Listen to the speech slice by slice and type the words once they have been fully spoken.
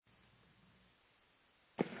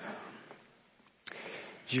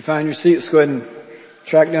As you find your seat, let's go ahead and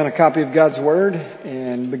track down a copy of God's Word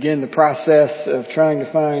and begin the process of trying to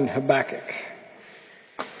find Habakkuk.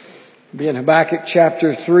 We'll be in Habakkuk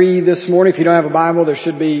chapter 3 this morning. If you don't have a Bible, there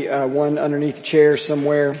should be one underneath the chair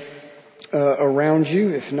somewhere around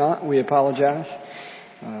you. If not, we apologize.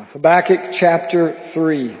 Habakkuk chapter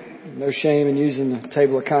 3. No shame in using the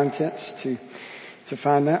table of contents to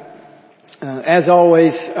find that. As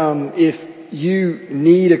always, if you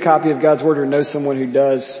need a copy of God's Word or know someone who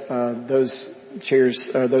does,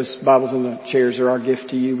 those Bibles in the chairs are our gift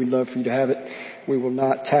to you. We'd love for you to have it. We will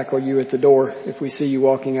not tackle you at the door if we see you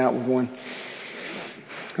walking out with one.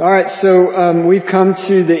 All right, so we've come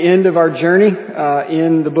to the end of our journey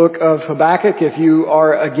in the book of Habakkuk. If you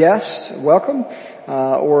are a guest, welcome,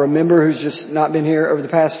 or a member who's just not been here over the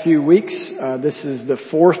past few weeks. This is the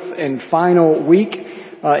fourth and final week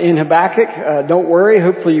in Habakkuk. Don't worry,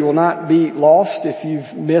 hopefully you will not be lost if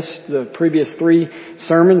you've missed the previous three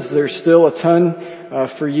sermons. There's still a ton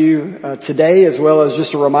for you today, as well as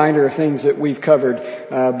just a reminder of things that we've covered.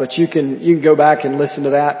 But you can go back and listen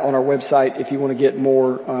to that on our website if you want to get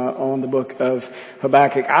more on the book of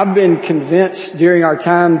Habakkuk. I've been convinced during our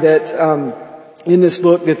time that in this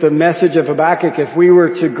book that the message of Habakkuk, if we were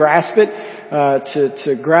to grasp it,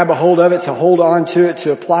 to grab a hold of it, to hold on to it,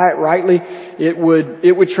 to apply it rightly, it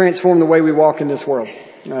would transform the way we walk in this world.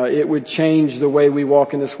 It would change the way we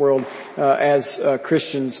walk in this world as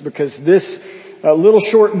Christians, because this little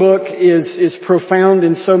short book is profound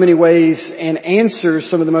in so many ways and answers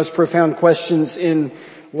some of the most profound questions in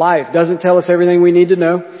life. Doesn't tell us everything we need to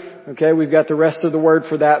know. Okay, we've got the rest of the Word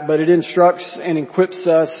for that, but it instructs and equips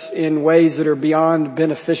us in ways that are beyond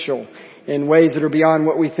beneficial, in ways that are beyond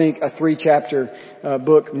what we think a 3-chapter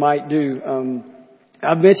book might do.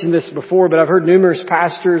 I've mentioned this before, but I've heard numerous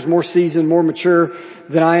pastors, more seasoned, more mature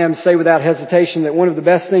than I am, say without hesitation that one of the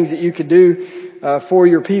best things that you could do for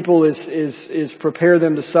your people is prepare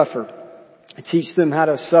them to suffer. Teach them how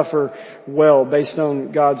to suffer well based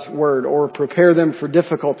on God's Word, or prepare them for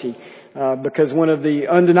difficulty. Because one of the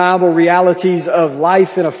undeniable realities of life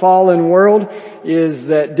in a fallen world is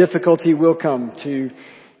that difficulty will come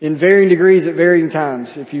in varying degrees at varying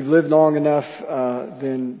times. If you've lived long enough,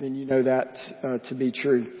 then you know that to be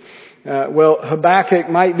true. Well, Habakkuk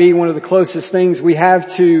might be one of the closest things we have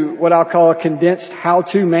to what I'll call a condensed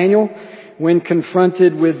how-to manual when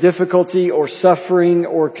confronted with difficulty or suffering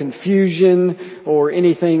or confusion or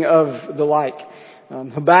anything of the like.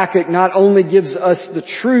 Habakkuk not only gives us the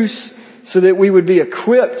truths so that we would be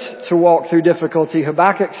equipped to walk through difficulty,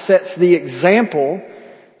 Habakkuk sets the example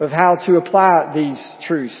of how to apply these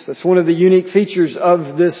truths. That's one of the unique features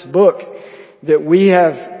of this book, that we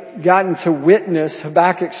have gotten to witness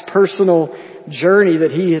Habakkuk's personal journey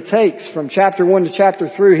that he takes from chapter 1 to chapter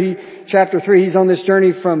 3. He's on this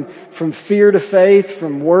journey from fear to faith,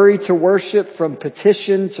 from worry to worship, from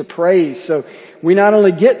petition to praise. So we not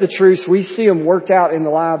only get the truths, we see them worked out in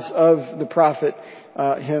the lives of the prophet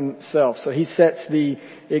himself. So he sets the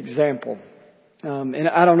example. And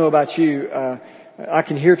I don't know about you, I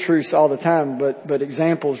can hear truths all the time, but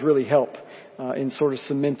examples really help in sort of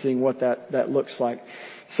cementing what that looks like.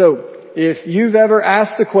 So if you've ever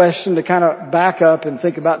asked the question, to kind of back up and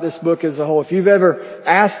think about this book as a whole, if you've ever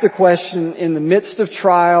asked the question in the midst of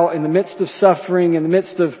trial, in the midst of suffering, in the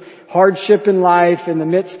midst of hardship in life, in the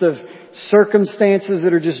midst of circumstances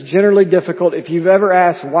that are just generally difficult, if you've ever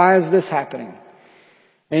asked, why is this happening?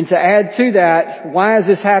 And to add to that, why is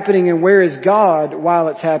this happening and where is God while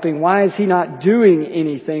it's happening? Why is He not doing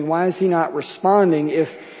anything? Why is He not responding? If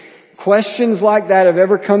questions like that have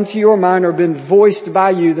ever come to your mind or been voiced by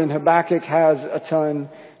you, then Habakkuk has a ton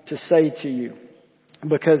to say to you.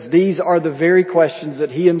 Because these are the very questions that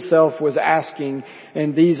he himself was asking,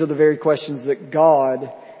 and these are the very questions that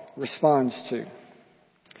God responds to.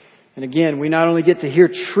 And again, we not only get to hear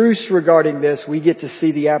truths regarding this, we get to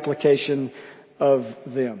see the application of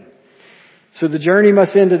them. So the journey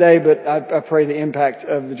must end today, but I pray the impact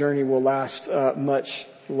of the journey will last much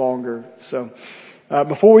longer. So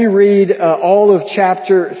before we read all of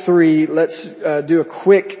chapter 3, let's do a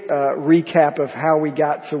quick recap of how we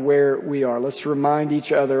got to where we are. Let's remind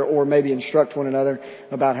each other, or maybe instruct one another,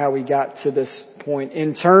 about how we got to this point.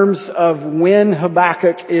 In terms of when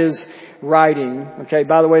Habakkuk is writing, okay,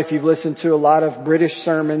 by the way, if you've listened to a lot of British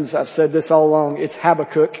sermons, I've said this all along, it's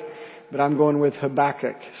Habakkuk, but I'm going with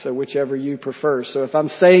Habakkuk, so whichever you prefer. So if I'm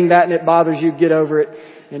saying that and it bothers you, get over it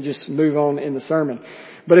and just move on in the sermon.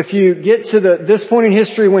 But if you get to this point in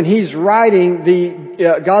history when he's writing,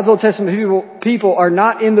 God's Old Testament people are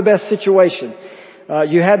not in the best situation.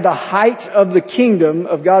 You had the height of the kingdom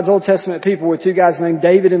of God's Old Testament people with two guys named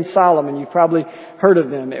David and Solomon. You've probably heard of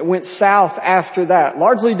them. It went south after that,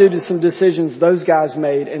 largely due to some decisions those guys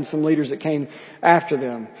made and some leaders that came after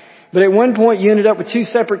them. But at one point you ended up with two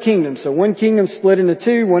separate kingdoms. So one kingdom split into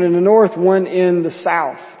two, one in the north, one in the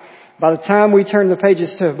south. By the time we turn the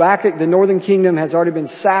pages to Habakkuk, the northern kingdom has already been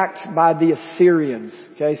sacked by the Assyrians.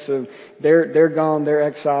 Okay, so they're gone, they're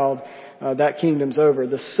exiled. That kingdom's over.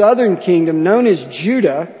 The southern kingdom, known as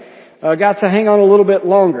Judah, got to hang on a little bit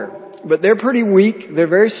longer. But they're pretty weak. They're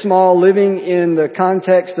very small, living in the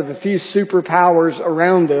context of a few superpowers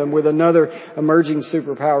around them with another emerging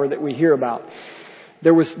superpower that we hear about.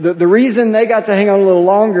 There was the reason they got to hang on a little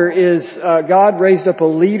longer is God raised up a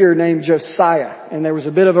leader named Josiah, and there was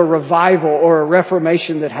a bit of a revival or a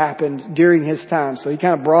reformation that happened during his time. So he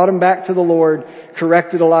kind of brought them back to the Lord,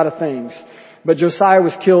 corrected a lot of things. But Josiah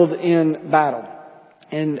was killed in battle.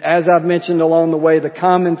 And as I've mentioned along the way, the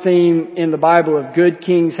common theme in the Bible of good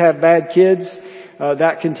kings have bad kids,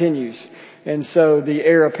 that continues. And so the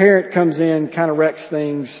heir apparent comes in, kind of wrecks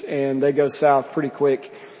things, and they go south pretty quick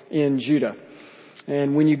in Judah.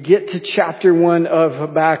 And when you get to chapter 1 of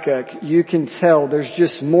Habakkuk, you can tell there's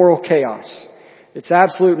just moral chaos. It's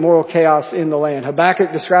absolute moral chaos in the land.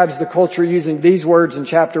 Habakkuk describes the culture using these words in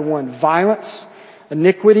chapter 1. Violence,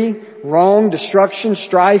 iniquity, wrong, destruction,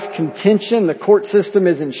 strife, contention. The court system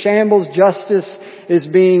is in shambles. Justice is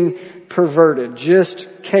being perverted. Just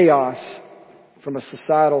chaos from a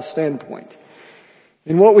societal standpoint.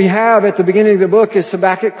 And what we have at the beginning of the book is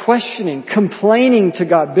Habakkuk questioning, complaining to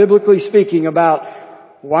God, biblically speaking, about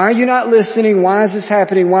why are you not listening? Why is this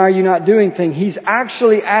happening? Why are you not doing things? He's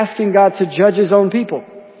actually asking God to judge His own people.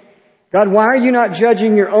 God, why are you not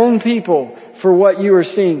judging your own people for what you are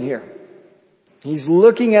seeing here? He's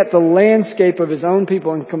looking at the landscape of His own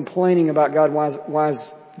people and complaining about God,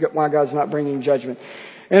 why God's not bringing judgment.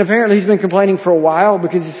 And apparently He's been complaining for a while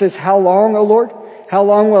because He says, how long, O Lord? How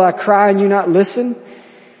long will I cry and you not listen?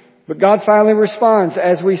 But God finally responds,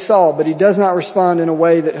 as we saw, but He does not respond in a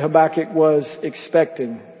way that Habakkuk was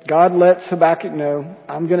expecting. God lets Habakkuk know,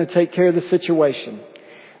 I'm going to take care of the situation,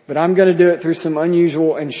 but I'm going to do it through some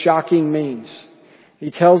unusual and shocking means.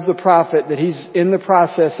 He tells the prophet that he's in the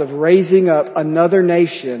process of raising up another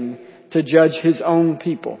nation to judge His own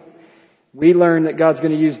people. We learn that God's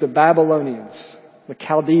going to use the Babylonians, the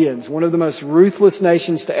Chaldeans, one of the most ruthless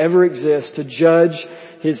nations to ever exist, to judge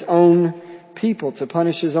His own people, to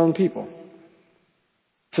punish His own people.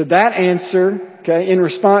 To that answer, in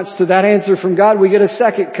response to that answer from God, we get a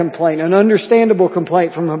second complaint, an understandable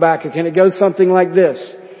complaint from Habakkuk, and it goes something like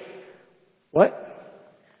this. What?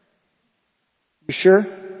 You sure?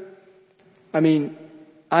 I mean,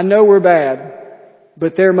 I know we're bad,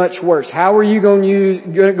 but they're much worse. How are you going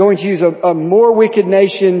to use a more wicked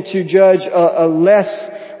nation to judge a less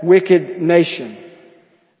wicked nation?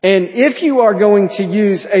 And if you are going to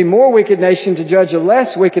use a more wicked nation to judge a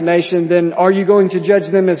less wicked nation, then are you going to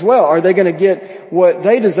judge them as well? Are they going to get what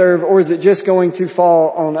they deserve, or is it just going to fall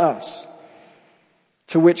on us?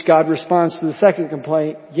 To which God responds to the second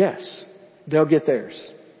complaint, yes, they'll get theirs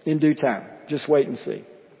in due time. Just wait and see.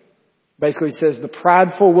 Basically, He says the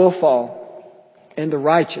prideful will fall and the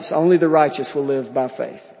righteous, only the righteous will live by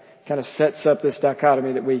faith. Kind of sets up this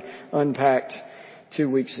dichotomy that we unpacked 2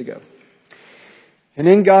 weeks ago. And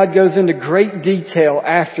then God goes into great detail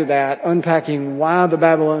after that, unpacking why the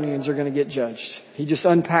Babylonians are going to get judged. He just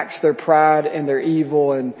unpacks their pride and their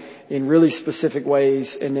evil and in really specific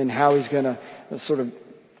ways, and then how He's going to sort of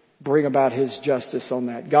bring about His justice on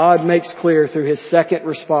that. God makes clear through His second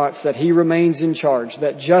response that He remains in charge,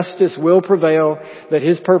 that justice will prevail, that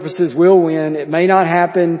His purposes will win. It may not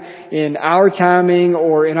happen in our timing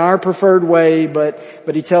or in our preferred way,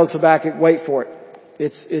 but He tells Habakkuk, wait for it.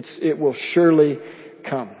 It will surely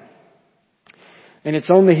come. And it's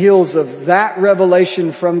on the heels of that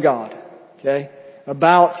revelation from God,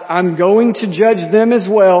 about I'm going to judge them as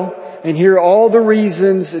well, and here are all the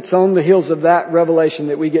reasons. It's on the heels of that revelation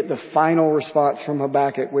that we get the final response from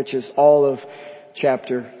Habakkuk, which is all of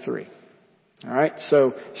chapter 3. Alright,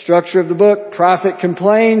 so structure of the book, prophet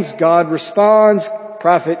complains, God responds,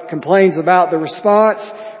 prophet complains about the response,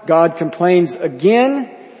 God complains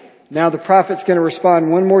again. Now the prophet's going to respond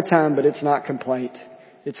one more time, but it's not complaint.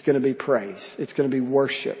 It's going to be praise. It's going to be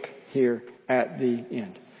worship here at the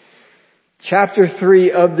end. Chapter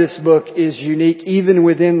 3 of this book is unique even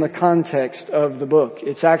within the context of the book.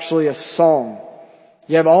 It's actually a song.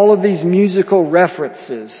 You have all of these musical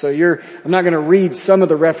references. So I'm not going to read some of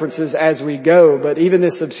the references as we go, but even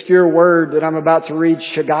this obscure word that I'm about to read,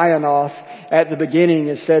 Shagayanoth, at the beginning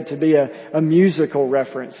is said to be a musical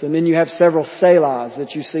reference. And then you have several selahs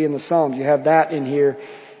that you see in the Psalms. You have that in here.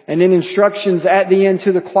 And then instructions at the end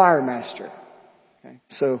to the choir master. Okay.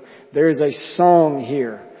 So there is a song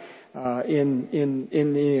here in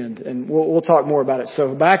the end. And we'll talk more about it. So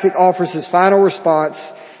Habakkuk offers his final response.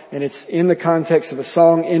 And it's in the context of a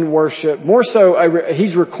song in worship. More so,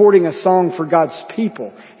 he's recording a song for God's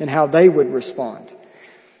people and how they would respond.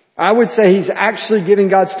 I would say he's actually giving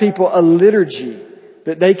God's people a liturgy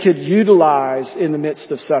that they could utilize in the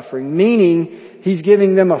midst of suffering. Meaning, he's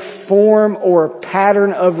giving them a form or a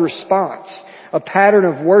pattern of response. A pattern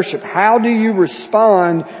of worship. How do you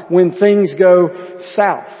respond when things go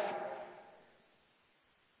south?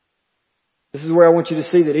 This is where I want you to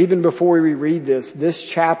see that even before we read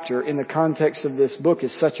this chapter in the context of this book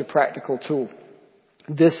is such a practical tool.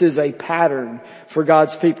 This is a pattern for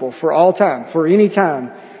God's people, for all time, for any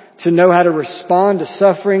time, to know how to respond to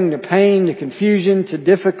suffering, to pain, to confusion, to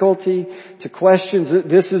difficulty, to questions.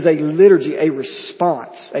 This is a liturgy, a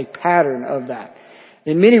response, a pattern of that.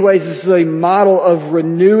 In many ways, this is a model of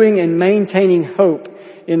renewing and maintaining hope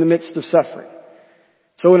in the midst of suffering.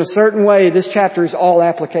 So in a certain way, this chapter is all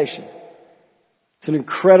application. It's an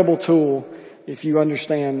incredible tool if you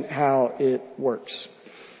understand how it works.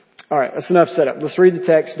 All right, that's enough setup. Let's read the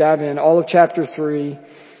text, dive in. All of chapter 3,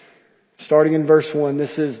 starting in verse 1,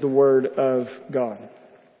 this is the word of God.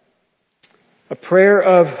 A prayer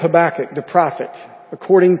of Habakkuk, the prophet,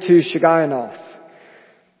 according to Shagayanoth.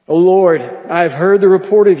 O Lord, I have heard the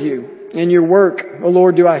report of you, and your work, O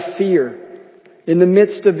Lord, do I fear. In the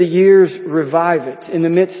midst of the years, revive it. In the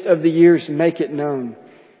midst of the years, make it known.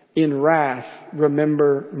 In wrath,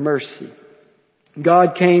 remember mercy.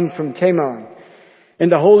 God came from Teman,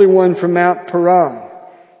 and the Holy One from Mount Paran.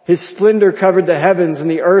 His splendor covered the heavens,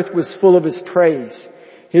 and the earth was full of His praise.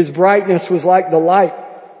 His brightness was like the light.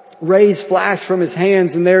 Rays flashed from His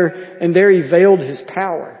hands, and there He veiled His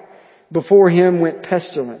power. Before Him went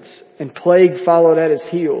pestilence, and plague followed at His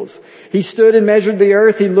heels. He stood and measured the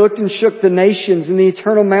earth. He looked and shook the nations, and the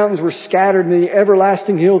eternal mountains were scattered, and the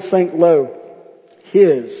everlasting hills sank low.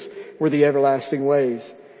 His were the everlasting ways.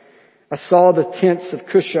 I saw the tents of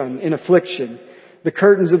Cushan in affliction. The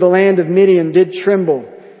curtains of the land of Midian did tremble.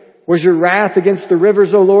 Was your wrath against the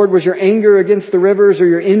rivers, O Lord? Was your anger against the rivers, or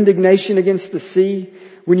your indignation against the sea?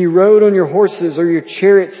 When you rode on your horses or your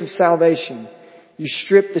chariots of salvation, you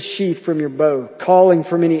stripped the sheath from your bow, calling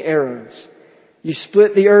for many arrows. You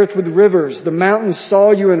split the earth with rivers. The mountains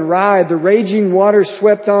saw you and writhed. The raging waters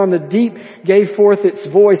swept on. The deep gave forth its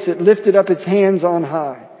voice. It lifted up its hands on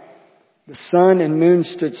high. The sun and moon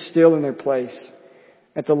stood still in their place.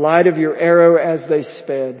 At the light of your arrow as they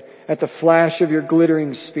sped, at the flash of your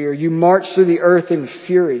glittering spear, you marched through the earth in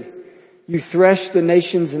fury. You threshed the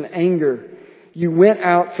nations in anger. You went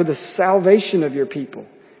out for the salvation of your people.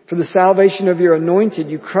 For the salvation of your anointed,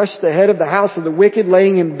 you crushed the head of the house of the wicked,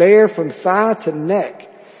 laying him bare from thigh to neck.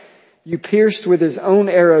 You pierced with His own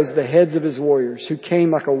arrows the heads of His warriors, who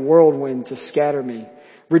came like a whirlwind to scatter me,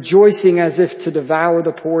 rejoicing as if to devour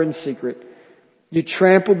the poor in secret. You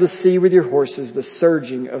trampled the sea with your horses, the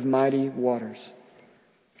surging of mighty waters.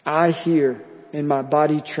 I hear, and my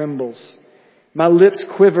body trembles. My lips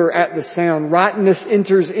quiver at the sound. Rottenness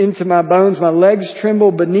enters into my bones. My legs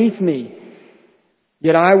tremble beneath me.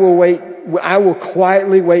 Yet I will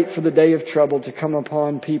quietly wait for the day of trouble to come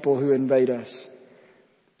upon people who invade us.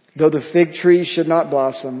 Though the fig tree should not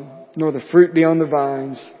blossom, nor the fruit be on the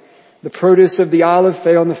vines, the produce of the olive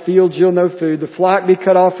fail, in the fields yield no food, the flock be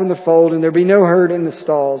cut off from the fold, and there be no herd in the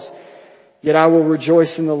stalls, yet I will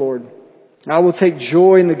rejoice in the Lord. I will take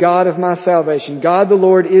joy in the God of my salvation. God the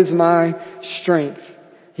Lord is my strength.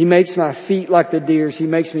 He makes my feet like the deer's. He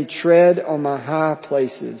makes me tread on my high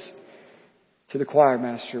places. To the choir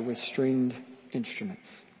master with stringed instruments.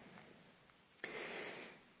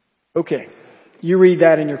 Okay, you read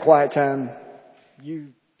that in your quiet time.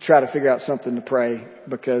 You try to figure out something to pray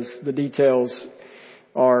because the details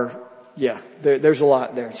are, there's a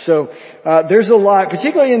lot there. So there's a lot,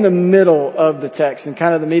 particularly in the middle of the text and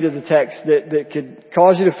kind of the meat of the text that could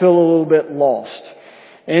cause you to feel a little bit lost.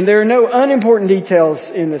 And there are no unimportant details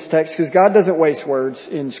in this text because God doesn't waste words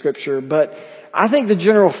in Scripture, but I think the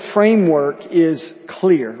general framework is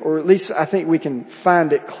clear, or at least I think we can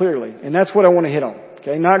find it clearly. And that's what I want to hit on.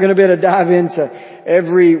 Okay, not going to be able to dive into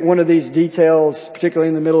every one of these details, particularly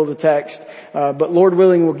in the middle of the text. But Lord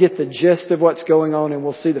willing, we'll get the gist of what's going on, and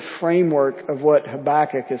we'll see the framework of what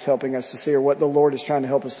Habakkuk is helping us to see, or what the Lord is trying to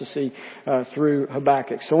help us to see through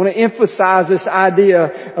Habakkuk. So I want to emphasize this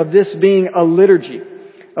idea of this being a liturgy,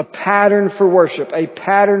 a pattern for worship, a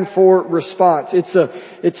pattern for response.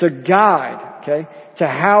 It's a guide, okay, to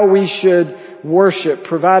how we should worship,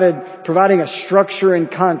 providing a structure and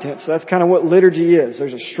content. So that's kind of what liturgy is.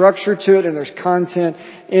 There's a structure to it and there's content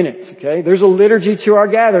in it, okay? There's a liturgy to our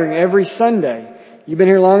gathering every Sunday. You've been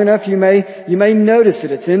here long enough, you may notice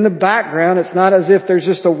it. It's in the background. It's not as if there's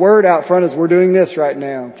just a word out front as we're doing this right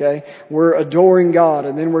now, okay? We're adoring God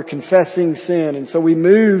and then we're confessing sin. And so we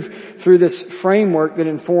move through this framework that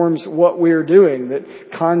informs what we're doing, that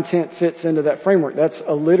content fits into that framework. That's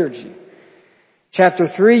a liturgy. Chapter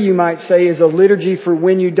 3, you might say, is a liturgy for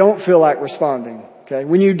when you don't feel like responding, okay?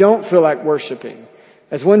 When you don't feel like worshiping.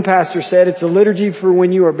 As one pastor said, it's a liturgy for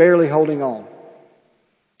when you are barely holding on.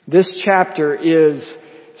 This chapter is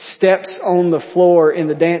steps on the floor in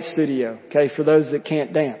the dance studio, okay, for those that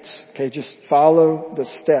can't dance. Okay, just follow the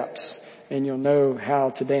steps and you'll know how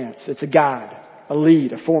to dance. It's a guide, a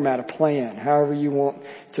lead, a format, a plan, however you want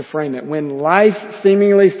to frame it. When life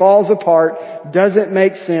seemingly falls apart, doesn't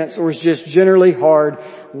make sense, or is just generally hard,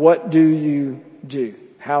 what do you do?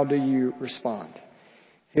 How do you respond?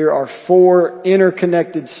 Here are 4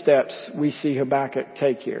 interconnected steps we see Habakkuk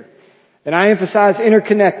take here. And I emphasize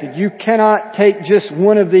interconnected. You cannot take just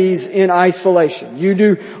one of these in isolation. You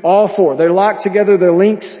do all 4. They're locked together. They're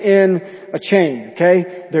links in a chain.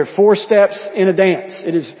 Okay? They're 4 steps in a dance.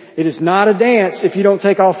 It is not a dance if you don't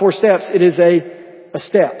take all 4 steps. It is a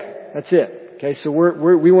step. That's it. Okay? So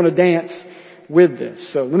we want to dance with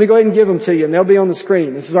this. So let me go ahead and give them to you, and they'll be on the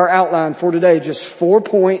screen. This is our outline for today. Just 4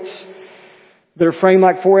 points that are framed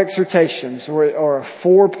like 4 exhortations, or a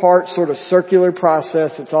 4-part sort of circular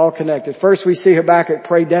process. It's all connected. First, we see Habakkuk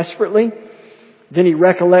pray desperately. Then he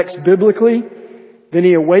recollects biblically. Then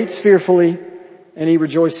he awaits fearfully. And he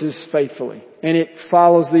rejoices faithfully. And it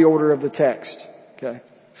follows the order of the text. Okay,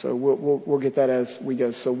 so we'll get that as we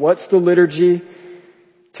go. So what's the liturgy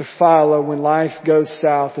to follow when life goes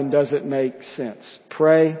south and doesn't make sense?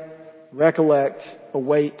 Pray, recollect,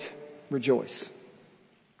 await, rejoice.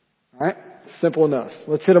 All right? Simple enough.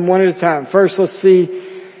 Let's hit them one at a time. First, let's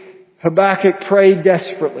see Habakkuk prayed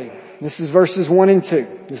desperately. This is verses 1 and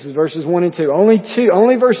 2.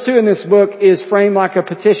 Only verse 2 in this book is framed like a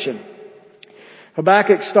petition.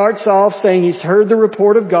 Habakkuk starts off saying he's heard the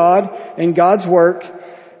report of God and God's work.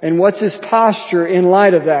 And what's his posture in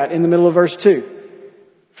light of that in the middle of verse 2?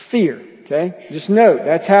 Fear. Okay? Just note,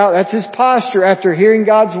 that's his posture after hearing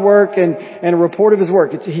God's work and a report of His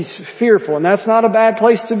work. He's fearful, and that's not a bad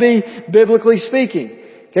place to be, biblically speaking.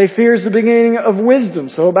 Okay? Fear is the beginning of wisdom.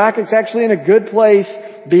 So Habakkuk's actually in a good place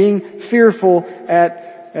being fearful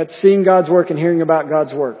at seeing God's work and hearing about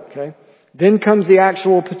God's work. Okay? Then comes the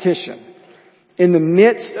actual petition. In the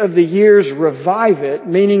midst of the years, revive it,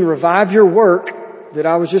 meaning revive your work that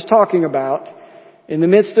I was just talking about. In the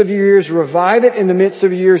midst of your years, revive it. In the midst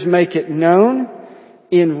of your years, make it known.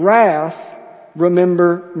 In wrath,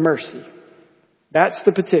 remember mercy. That's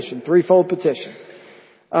the petition, 3-fold petition.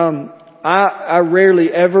 I rarely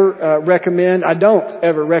ever I don't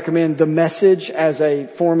ever recommend the Message as a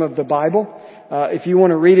form of the Bible. If you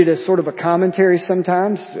want to read it as sort of a commentary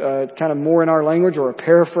sometimes, kind of more in our language, or a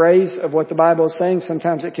paraphrase of what the Bible is saying,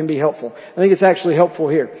 sometimes it can be helpful. I think it's actually helpful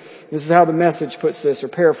here. This is how the Message puts this, or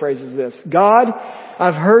paraphrases this. God,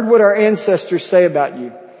 I've heard what our ancestors say about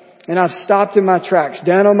you, and I've stopped in my tracks,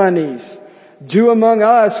 down on my knees. Do among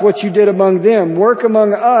us what you did among them. Work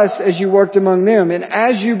among us as you worked among them. And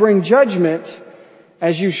as you bring judgment,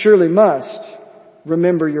 as you surely must,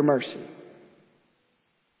 remember your mercy.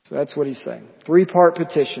 So that's what he's saying. 3-part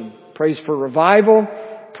petition. Praise for revival,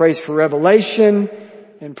 praise for revelation,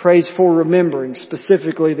 and praise for remembering,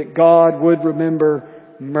 specifically that God would remember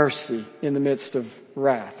mercy in the midst of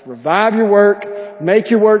wrath. Revive your work,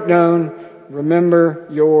 make your work known, remember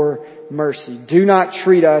your mercy. Do not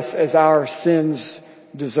treat us as our sins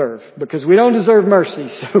deserve, because we don't deserve mercy,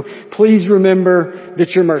 so please remember that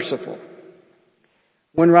you're merciful.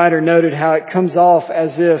 One writer noted how it comes off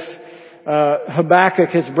as if Habakkuk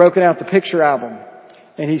has broken out the picture album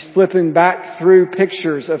and he's flipping back through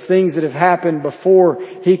pictures of things that have happened before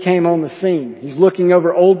he came on the scene. He's looking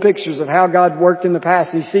over old pictures of how God worked in the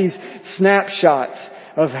past, and he sees snapshots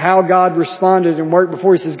of how God responded and worked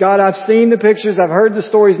before. He says, God, I've seen the pictures, I've heard the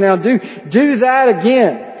stories, now do that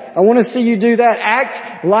again. I want to see you do that.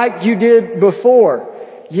 Act like you did before.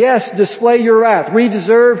 Yes, display your wrath. We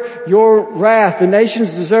deserve your wrath. The nations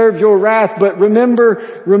deserve your wrath. But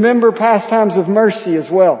remember past times of mercy as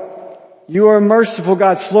well. You are a merciful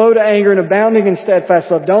God, slow to anger and abounding in steadfast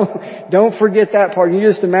love. Don't forget that part. You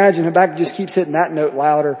just imagine Habakkuk just keeps hitting that note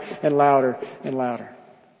louder and louder and louder.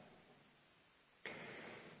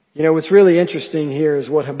 You know, what's really interesting here is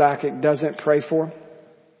what Habakkuk doesn't pray for.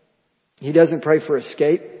 He doesn't pray for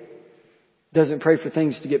escape. Doesn't pray for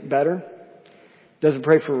things to get better. Doesn't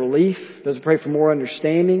pray for relief. Doesn't pray for more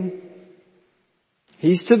understanding.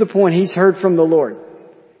 He's to the point he's heard from the Lord.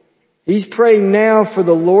 He's praying now for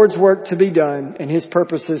the Lord's work to be done and His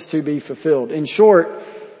purposes to be fulfilled. In short,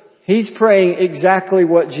 he's praying exactly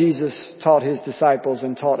what Jesus taught His disciples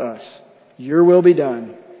and taught us. Your will be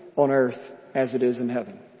done on earth as it is in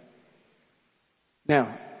heaven.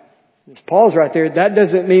 Now, just pause right there. That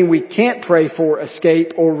doesn't mean we can't pray for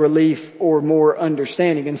escape or relief or more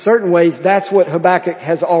understanding. In certain ways, that's what Habakkuk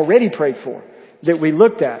has already prayed for, that we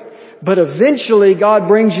looked at. But eventually God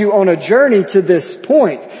brings you on a journey to this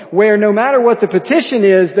point where no matter what the petition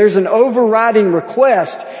is, there's an overriding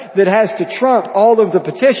request that has to trump all of the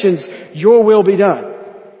petitions. Your will be done.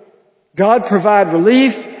 God, provide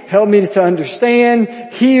relief, help me to understand,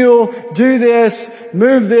 heal, do this,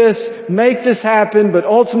 move this, make this happen, but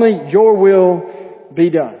ultimately your will be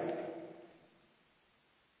done.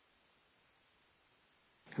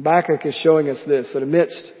 Habakkuk is showing us this, that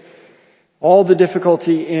amidst all the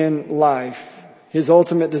difficulty in life, his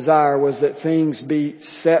ultimate desire was that things be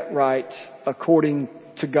set right according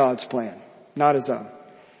to God's plan, not his own.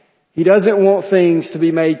 He doesn't want things to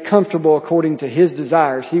be made comfortable according to his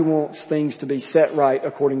desires. He wants things to be set right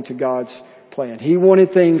according to God's plan. He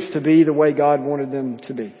wanted things to be the way God wanted them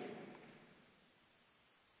to be.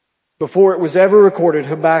 Before it was ever recorded,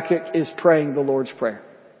 Habakkuk is praying the Lord's Prayer.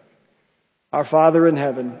 Our Father in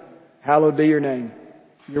heaven, hallowed be your name.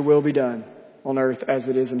 Your will be done on earth as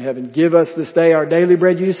it is in heaven. Give us this day our daily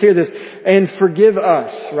bread. You just hear this. And forgive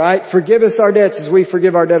us, right? Forgive us our debts as we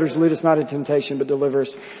forgive our debtors. Lead us not into temptation, but deliver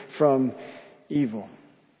us from evil.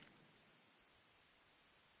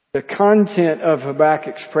 The content of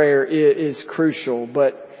Habakkuk's prayer is crucial,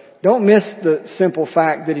 but don't miss the simple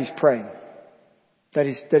fact that he's praying. That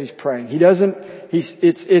he's praying.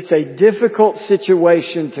 It's a difficult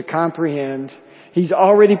situation to comprehend. He's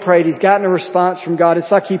already prayed. He's gotten a response from God.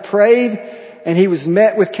 It's like he prayed and he was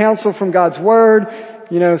met with counsel from God's Word.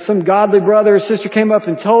 You know, some godly brother or sister came up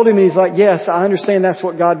and told him, and he's like, yes, I understand that's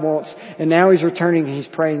what God wants. And now he's returning and he's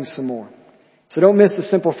praying some more. So don't miss the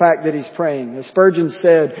simple fact that he's praying. As Spurgeon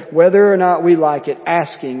said, whether or not we like it,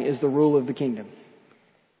 asking is the rule of the kingdom.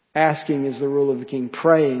 Asking is the rule of the king.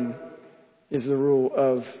 Praying is the rule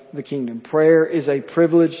of the kingdom. Prayer is a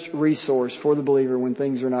privileged resource for the believer when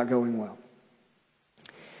things are not going well.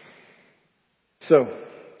 So,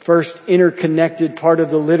 first interconnected part of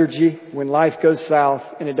the liturgy, when life goes south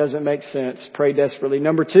and it doesn't make sense, pray desperately.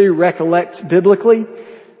 Number 2, recollect biblically.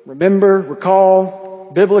 Remember,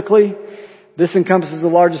 recall biblically. This encompasses the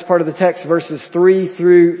largest part of the text, verses 3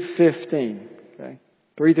 through 15. Okay?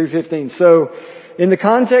 3 through 15. So, in the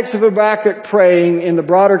context of Habakkuk praying, in the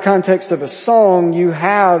broader context of a song, you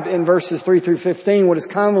have in verses 3 through 15 what is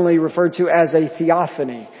commonly referred to as a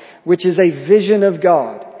theophany, which is a vision of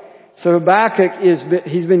God. So Habakkuk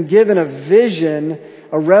he's been given a vision,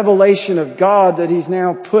 a revelation of God that he's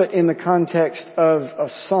now put in the context of a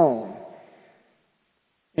song.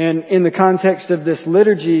 And in the context of this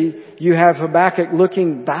liturgy, you have Habakkuk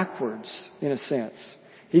looking backwards, in a sense.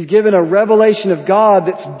 He's given a revelation of God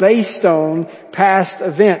that's based on past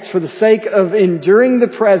events. For the sake of enduring the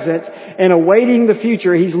present and awaiting the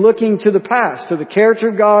future, he's looking to the past, to the character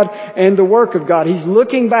of God and the work of God. He's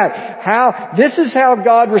looking back. This is how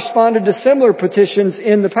God responded to similar petitions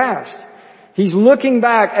in the past. He's looking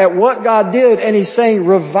back at what God did and he's saying,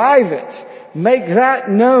 revive it. Make that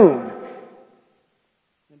known.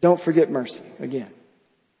 Don't forget mercy again.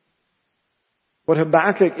 What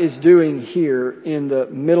Habakkuk is doing here in the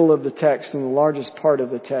middle of the text, in the largest part of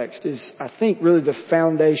the text, is, I think, really the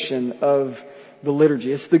foundation of the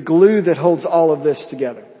liturgy. It's the glue that holds all of this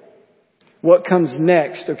together. What comes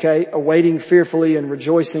next, okay, awaiting fearfully and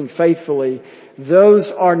rejoicing faithfully,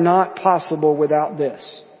 those are not possible without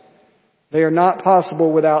this. They are not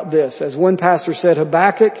possible without this. As one pastor said,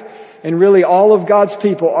 Habakkuk and really all of God's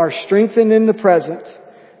people are strengthened in the present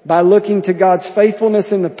by looking to God's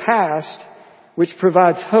faithfulness in the past, which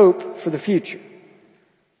provides hope for the future.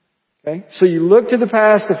 Okay? So you look to the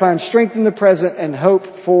past to find strength in the present and hope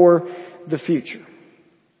for the future.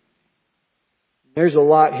 There's a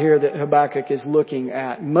lot here that Habakkuk is looking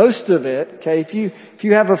at. Most of it, okay, if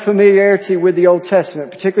you have a familiarity with the Old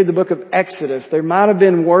Testament, particularly the book of Exodus, there might have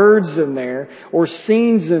been words in there or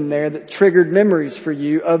scenes in there that triggered memories for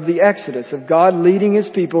you of the Exodus, of God leading His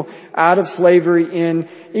people out of slavery in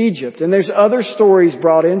Egypt. And there's other stories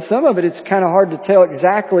brought in. Some of it's kind of hard to tell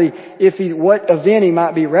exactly what event He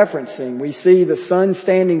might be referencing. We see the sun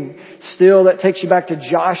standing still. That takes you back to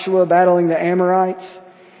Joshua battling the Amorites.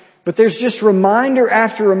 But there's just reminder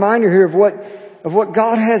after reminder here of what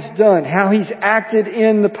God has done, how He's acted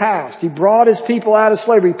in the past. He brought His people out of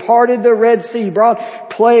slavery, parted the Red Sea, He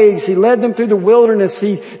brought plagues, He led them through the wilderness,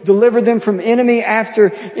 He delivered them from enemy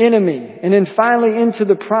after enemy, and then finally into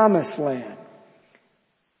the Promised Land.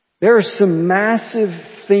 There are some massive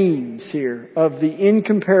themes here of the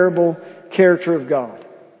incomparable character of God.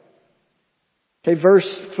 Okay, verse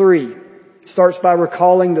 3 starts by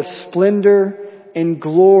recalling the splendor and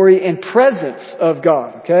glory and presence of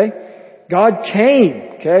God, okay? God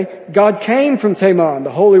came, okay? God came from Teman,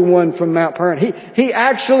 the Holy One from Mount Paran. He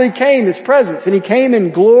actually came, His presence, and He came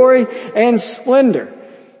in glory and splendor.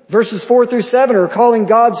 Verses 4 through 7 are recalling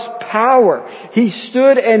God's power. He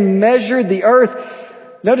stood and measured the earth.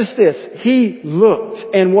 Notice this. He looked,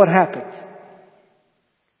 and what happened?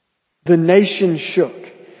 The nation shook.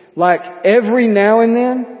 Like every now and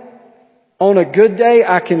then, on a good day,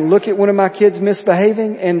 I can look at one of my kids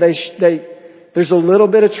misbehaving and there's a little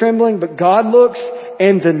bit of trembling, but God looks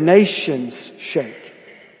and the nations shake.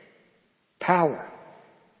 Power.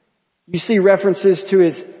 You see references to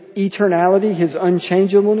His eternality, His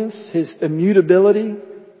unchangeableness, His immutability.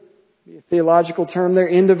 A theological term there.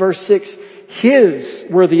 Into verse 6,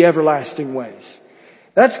 His were the everlasting ways.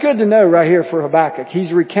 That's good to know right here for Habakkuk.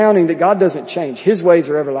 He's recounting that God doesn't change. His ways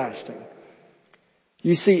are everlasting.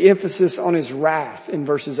 You see emphasis on His wrath in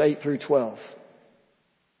verses 8 through 12.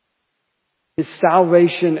 His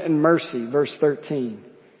salvation and mercy, verse 13.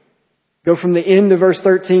 Go from the end of verse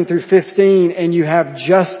 13 through 15 and you have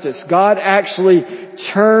justice. God actually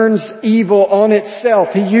turns evil on itself.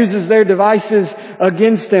 He uses their devices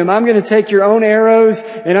against them. I'm going to take your own arrows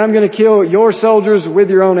and I'm going to kill your soldiers with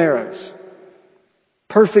your own arrows.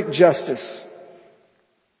 Perfect justice.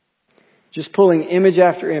 Just pulling image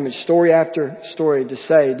after image, story after story to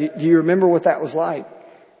say, do you remember what that was like?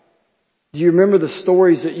 Do you remember the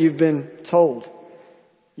stories that you've been told?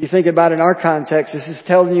 You think about in our context, this is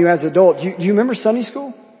telling you as adults. Do you remember Sunday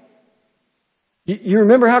school? You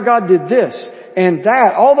remember how God did this and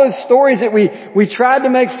that. All those stories that we tried to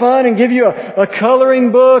make fun and give you a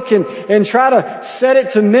coloring book and try to set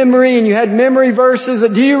it to memory and you had memory verses.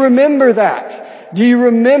 Do you remember that? Do you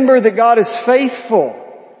remember that God is faithful?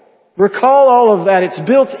 Recall all of that. It's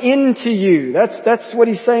built into you. That's what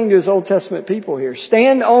He's saying to His Old Testament people here.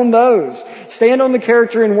 Stand on those. Stand on the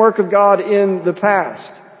character and work of God in the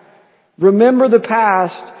past. Remember the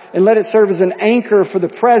past and let it serve as an anchor for the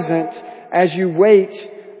present as you wait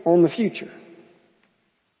on the future.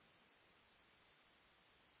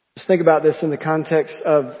 Just think about this in the context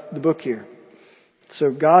of the book here. So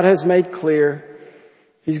God has made clear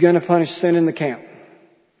He's going to punish sin in the camp.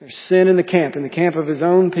 There's sin in the camp of His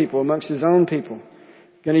own people, amongst His own people.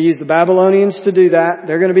 Going to use the Babylonians to do that.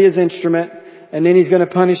 They're going to be His instrument, and then He's going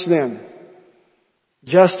to punish them.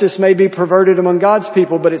 Justice may be perverted among God's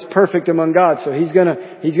people, but it's perfect among God. So He's going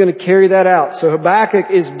to carry that out. So Habakkuk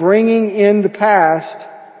is bringing in the past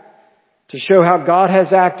to show how God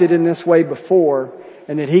has acted in this way before,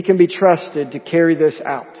 and that He can be trusted to carry this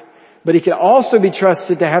out. But He can also be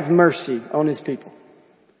trusted to have mercy on His people.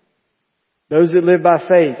 Those that live by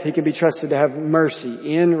faith, He can be trusted to have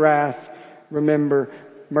mercy. In wrath, remember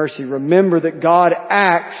mercy. Remember that God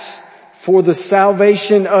acts for the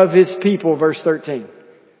salvation of His people. Verse 13.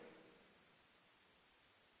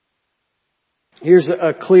 Here's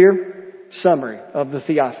a clear summary of the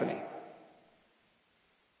theophany.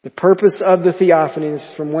 The purpose of the theophany, this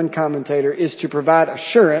is from one commentator, is to provide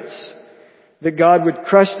assurance that God would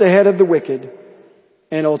crush the head of the wicked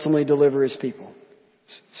and ultimately deliver His people.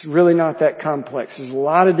 It's really not that complex. There's a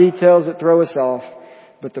lot of details that throw us off,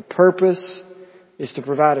 but the purpose is to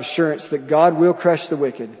provide assurance that God will crush the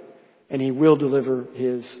wicked and He will deliver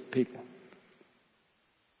His people.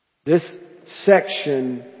 This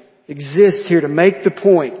section exists here to make the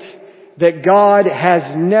point that God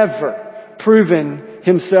has never proven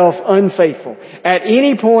Himself unfaithful. At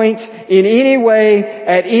any point, in any way,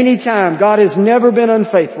 at any time, God has never been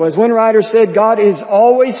unfaithful. As one writer said, God is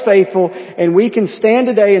always faithful, and we can stand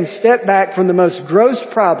today and step back from the most gross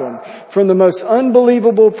problem, from the most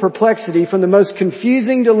unbelievable perplexity, from the most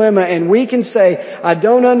confusing dilemma, and we can say, I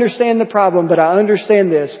don't understand the problem, but I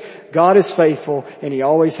understand this. God is faithful, and He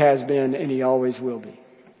always has been, and He always will be.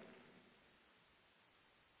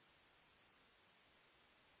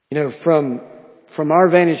 You know, from our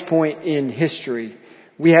vantage point in history,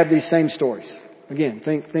 we have these same stories. Again,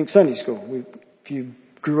 think Sunday school. If you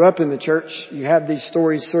grew up in the church, you have these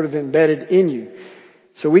stories sort of embedded in you.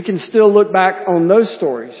 So we can still look back on those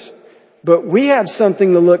stories. But we have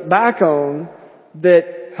something to look back on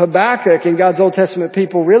that Habakkuk and God's Old Testament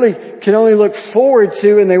people really could only look forward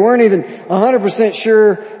to, and they weren't even 100%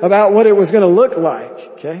 sure about what it was going to look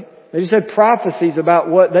like. Okay? They just had prophecies about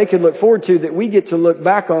what they could look forward to that we get to look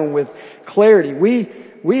back on with clarity.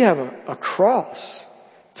 We have a cross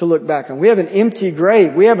to look back on. We have an empty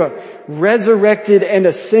grave. We have a resurrected and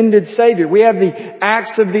ascended Savior. We have the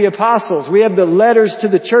Acts of the Apostles. We have the letters to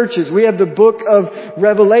the churches. We have the book of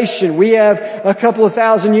Revelation. We have a couple of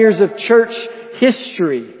thousand years of church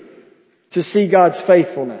history to see God's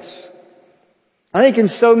faithfulness. I think in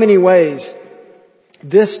so many ways,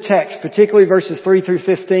 this text, particularly verses 3 through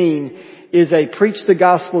 15, is a preach the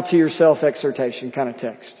gospel to yourself exhortation kind of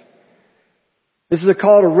text. This is a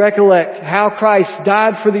call to recollect how Christ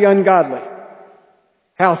died for the ungodly.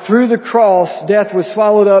 How through the cross, death was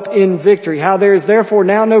swallowed up in victory. How there is therefore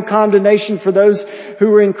now no condemnation for those who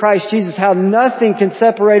are in Christ Jesus. How nothing can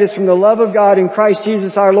separate us from the love of God in Christ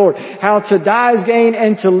Jesus our Lord. How to die is gain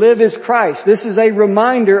and to live is Christ. This is a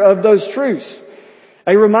reminder of those truths.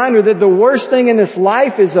 A reminder that the worst thing in this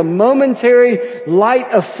life is a momentary light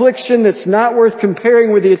affliction that's not worth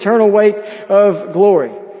comparing with the eternal weight of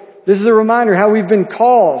glory. This is a reminder how we've been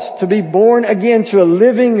caused to be born again to a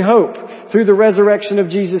living hope through the resurrection of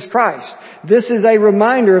Jesus Christ. This is a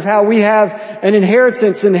reminder of how we have an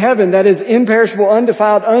inheritance in heaven that is imperishable,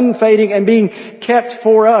 undefiled, unfading, and being kept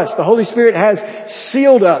for us. The Holy Spirit has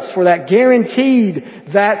sealed us for that, guaranteed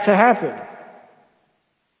that to happen.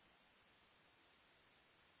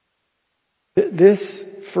 This,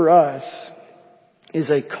 for us,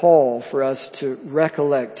 is a call for us to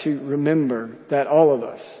recollect, to remember that all of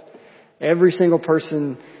us, every single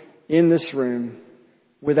person in this room,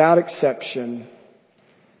 without exception,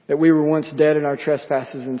 that we were once dead in our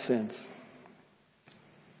trespasses and sins.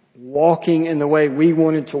 Walking in the way we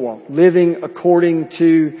wanted to walk. Living according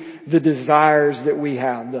to the desires that we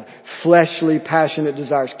have. The fleshly, passionate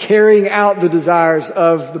desires. Carrying out the desires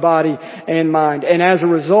of the body and mind. And as a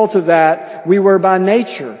result of that, we were by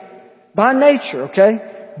nature, born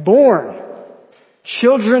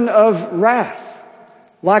children of wrath.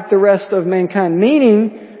 Like the rest of mankind.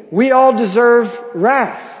 Meaning, we all deserve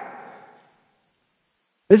wrath.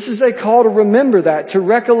 This is a call to remember that, to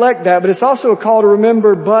recollect that, but it's also a call to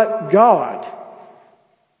remember but God.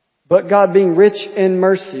 But God being rich in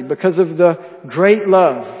mercy because of the great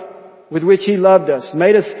love with which He loved us.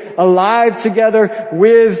 Made us alive together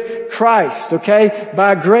with Christ, okay?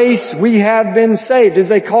 By grace we have been saved. It's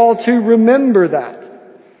a call to remember that.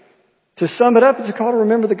 To sum it up, it's a call to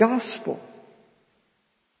remember the gospel.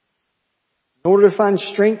 In order to find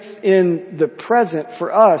strength in the present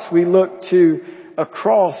for us, we look to a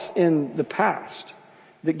cross in the past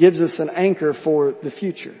that gives us an anchor for the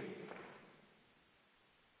future.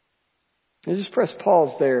 And just press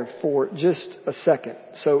pause there for just a second.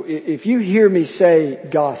 So if you hear me say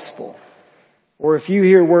gospel, or if you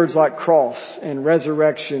hear words like cross and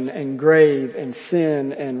resurrection and grave and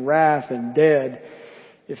sin and wrath and dead,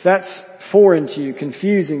 if that's foreign to you,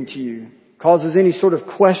 confusing to you, causes any sort of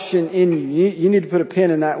question in you, you need to put a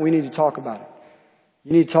pin in that. We need to talk about it.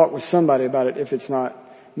 You need to talk with somebody about it if it's not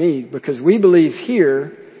me. Because we believe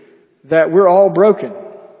here that we're all broken.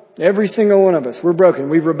 Every single one of us, we're broken.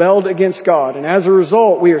 We've rebelled against God. And as a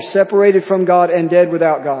result, we are separated from God and dead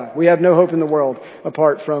without God. We have no hope in the world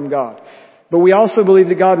apart from God. But we also believe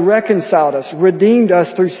that God reconciled us, redeemed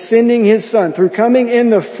us through sending His Son, through coming in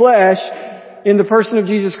the flesh in the person of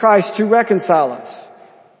Jesus Christ to reconcile us.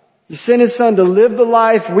 He sent His Son to live the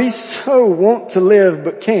life we so want to live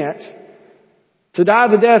but can't. To die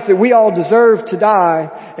the death that we all deserve to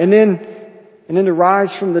die. And then to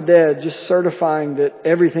rise from the dead, just certifying that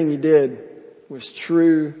everything He did was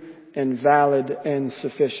true and valid and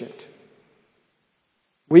sufficient.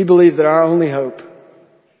 We believe that our only hope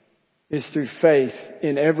is through faith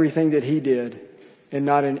in everything that He did and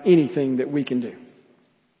not in anything that we can do.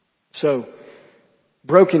 So,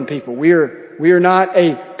 broken people. We are not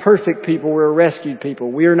a perfect people. We're a rescued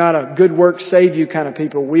people. We are not a good work save you kind of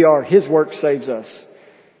people. We are His work saves us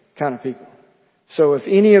kind of people. So if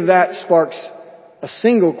any of that sparks a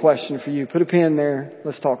single question for you, put a pin there.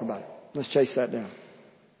 Let's talk about it. Let's chase that down.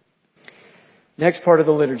 Next part of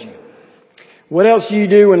the liturgy. What else do you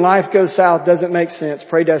do when life goes south, doesn't make sense?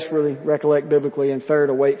 Pray desperately, recollect biblically, and third,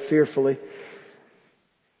 await fearfully.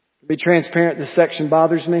 To be transparent, this section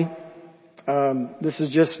bothers me. This is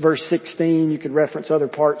just verse 16. You could reference other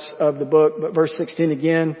parts of the book, but verse 16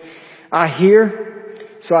 again. I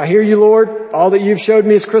hear you, Lord. All that you've showed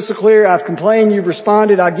me is crystal clear. I've complained. You've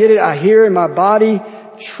responded. I get it. I hear, and my body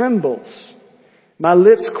trembles. My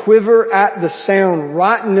lips quiver at the sound.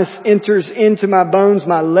 Rottenness enters into my bones.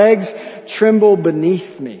 My legs tremble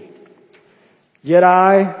beneath me. Yet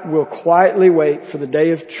I will quietly wait for the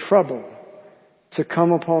day of trouble to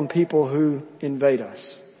come upon people who invade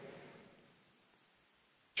us.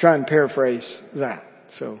 Try and paraphrase that.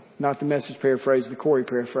 So, not the Message paraphrase, the Corey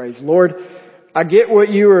paraphrase. Lord, I get what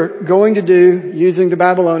you are going to do using the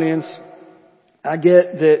Babylonians. I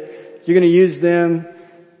get that you're going to use them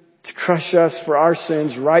to crush us for our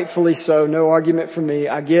sins, rightfully so. No argument for me.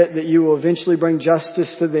 I get that you will eventually bring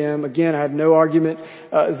justice to them. Again, I have no argument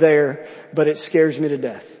there, but it scares me to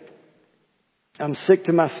death. I'm sick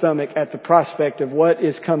to my stomach at the prospect of what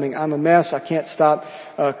is coming. I'm a mess. I can't stop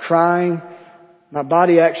crying. My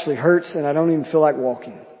body actually hurts and I don't even feel like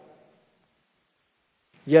walking.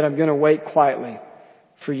 Yet I'm going to wait quietly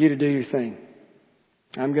for you to do your thing.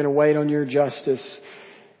 I'm going to wait on your justice.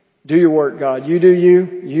 Do your work, God. You do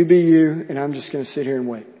you. You be you. And I'm just going to sit here and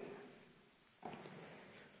wait.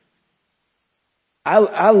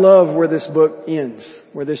 I love where this book ends,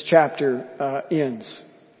 where this chapter ends.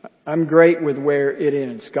 I'm great with where it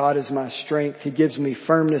ends. God is my strength. He gives me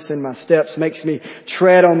firmness in my steps, makes me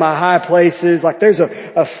tread on my high places. Like there's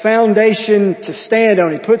a foundation to stand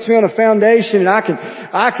on. He puts me on a foundation and I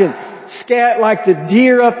can scat like the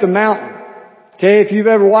deer up the mountain. Okay, if you've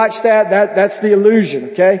ever watched that's the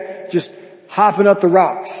illusion, okay? Just hopping up the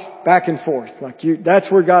rocks, back and forth.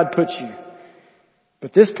 That's where God puts you.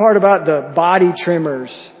 But this part about the body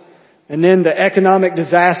tremors, and then the economic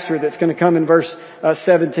disaster that's going to come in verse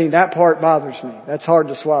 17, that part bothers me. That's hard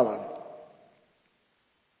to swallow.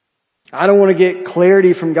 I don't want to get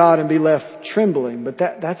clarity from God and be left trembling, but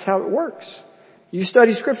that's how it works. You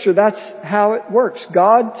study Scripture, that's how it works.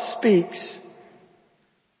 God speaks,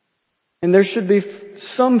 and there should be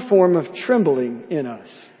some form of trembling in us.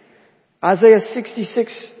 Isaiah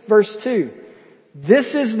 66 verse 2.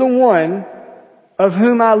 This is the one of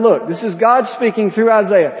whom I look. This is God speaking through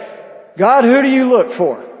Isaiah. God, who do you look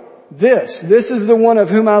for? This is the one of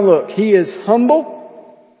whom I look. He is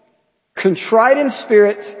humble, contrite in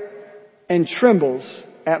spirit, and trembles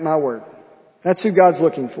at my word. That's who God's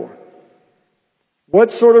looking for. What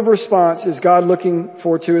sort of response is God looking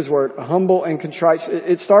for to His word? A humble and contrite.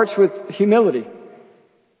 It starts with humility.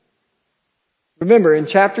 Remember, in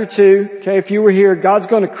chapter 2, okay, if you were here, God's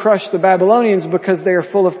going to crush the Babylonians because they are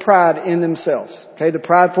full of pride in themselves. Okay, the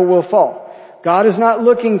prideful will fall. God is not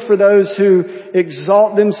looking for those who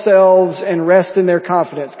exalt themselves and rest in their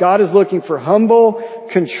confidence. God is looking for humble,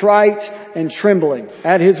 contrite, and trembling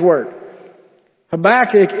at His word.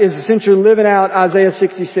 Habakkuk is essentially living out Isaiah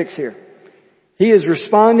 66 here. He is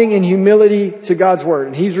responding in humility to God's word,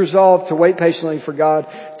 and he's resolved to wait patiently for God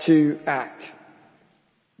to act.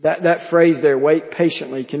 That phrase there, wait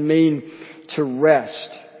patiently, can mean to rest,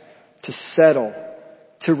 to settle,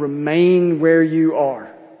 to remain where you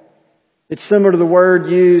are. It's similar to the word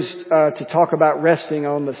used to talk about resting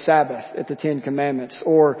on the Sabbath at the Ten Commandments,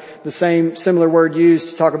 or the similar word used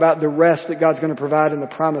to talk about the rest that God's going to provide in the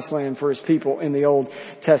Promised Land for His people in the Old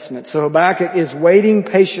Testament. So Habakkuk is waiting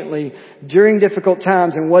patiently during difficult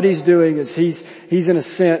times, and what he's doing is he's in a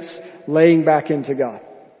sense laying back into God.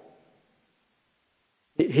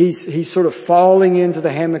 He's sort of falling into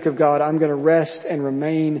the hammock of God. I'm going to rest and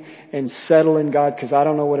remain and settle in God because I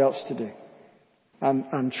don't know what else to do.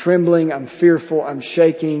 I'm trembling, I'm fearful, I'm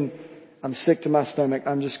shaking, I'm sick to my stomach.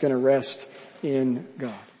 I'm just going to rest in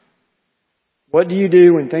God. What do you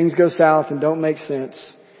do when things go south and don't make sense?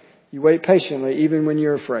 You wait patiently, even when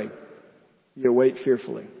you're afraid. You wait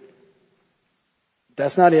fearfully.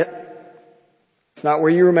 That's not it. It's not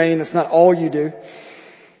where you remain. That's not all you do.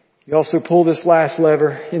 You also pull this last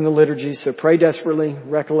lever in the liturgy. So pray desperately,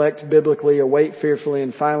 recollect biblically, await fearfully,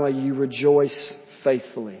 and finally you rejoice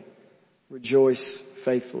faithfully. Rejoice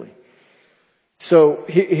faithfully. So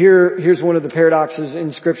here's one of the paradoxes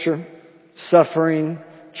in Scripture. Suffering,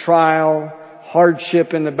 trial,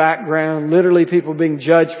 hardship in the background, literally people being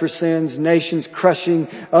judged for sins, nations crushing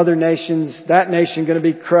other nations, that nation going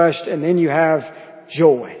to be crushed, and then you have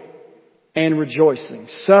joy and rejoicing,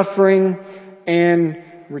 suffering and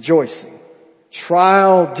rejoicing,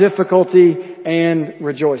 trial, difficulty, and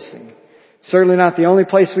rejoicing. Certainly not the only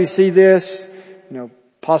place we see this.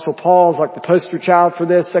 Apostle Paul's like the poster child for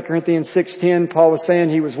this. 2 Corinthians 6:10, Paul was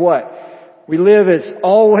saying he was what? We live as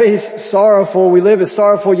always sorrowful. We live as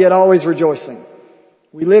sorrowful yet always rejoicing.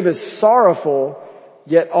 We live as sorrowful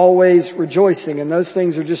yet always rejoicing. And those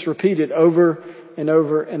things are just repeated over and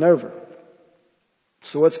over and over.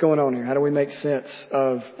 So what's going on here? How do we make sense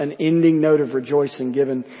of an ending note of rejoicing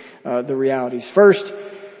given the realities? First,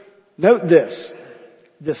 note this.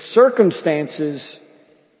 The circumstances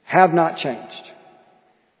have not changed.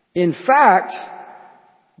 In fact,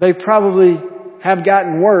 they probably have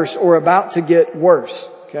gotten worse or about to get worse.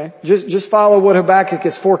 Okay? Just follow what Habakkuk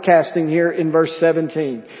is forecasting here in verse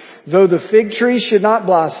 17. Though the fig tree should not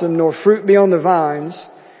blossom, nor fruit be on the vines,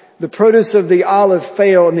 the produce of the olive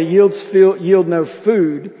fail, and the yield no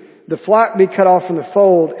food, the flock be cut off from the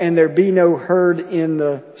fold, and there be no herd in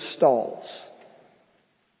the stalls.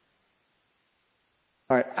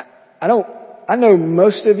 Alright, I know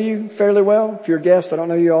most of you fairly well. If you're a guest, I don't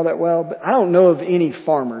know you all that well, but I don't know of any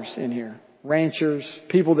farmers in here. Ranchers,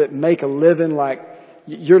 people that make a living, like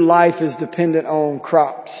your life is dependent on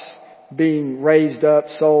crops being raised up,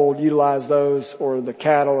 sold, utilize those, or the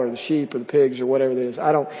cattle or the sheep or the pigs or whatever it is.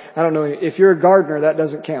 I don't know. If you're a gardener, that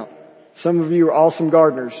doesn't count. Some of you are awesome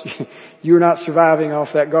gardeners. You're not surviving off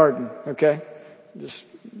that garden, okay? Just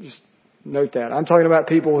note that. I'm talking about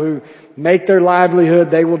people who make their livelihood,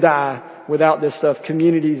 they will die without this stuff,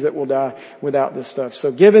 communities that will die without this stuff.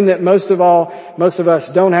 So given that most of us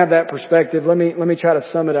don't have that perspective, let me try to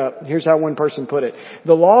sum it up. Here's how one person put it.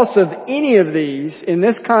 The loss of any of these in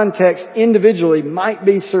this context individually might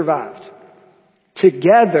be survived.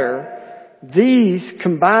 Together, these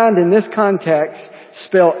combined in this context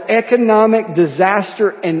spell economic disaster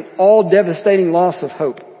and all devastating loss of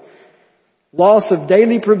hope. Loss of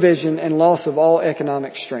daily provision and loss of all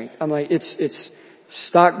economic strength. I'm like, it's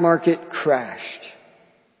stock market crashed.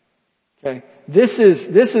 Okay. This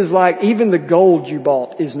is like even the gold you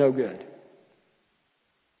bought is no good.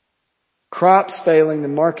 Crops failing, the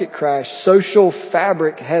market crashed, social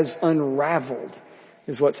fabric has unraveled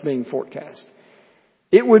is what's being forecast.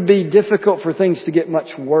 It would be difficult for things to get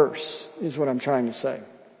much worse is what I'm trying to say.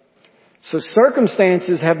 So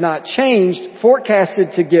circumstances have not changed,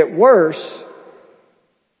 forecasted to get worse.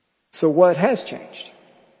 So what has changed?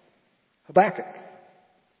 Habakkuk.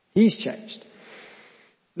 He's changed.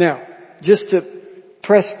 Now, just to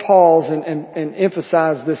press pause and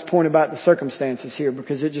emphasize this point about the circumstances here,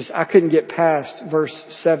 because I couldn't get past verse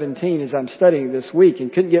 17 as I'm studying this week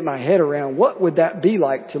and couldn't get my head around what would that be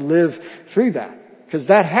like to live through that. Because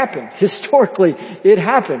that happened. Historically, it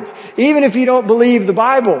happens. Even if you don't believe the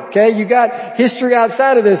Bible, okay, you got history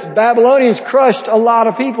outside of this. Babylonians crushed a lot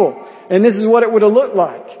of people. And this is what it would have looked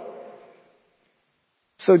like.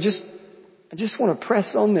 So I just want to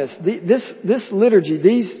press on this. This liturgy,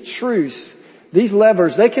 these truths, these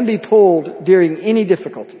levers, they can be pulled during any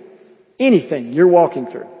difficulty. Anything you're walking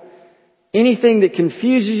through. Anything that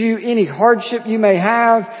confuses you, any hardship you may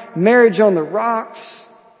have, marriage on the rocks,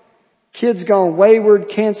 kids gone wayward,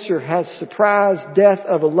 cancer has surprised, death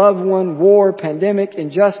of a loved one, war, pandemic,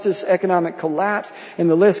 injustice, economic collapse, and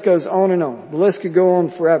the list goes on and on. The list could go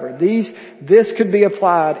on forever. This could be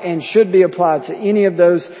applied and should be applied to any of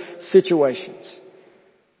those situations.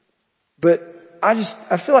 But I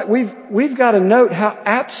feel like we've got to note how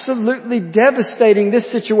absolutely devastating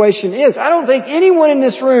this situation is. I don't think anyone in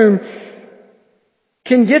this room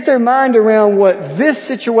can get their mind around what this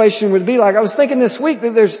situation would be like. I was thinking this week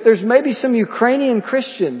that there's maybe some Ukrainian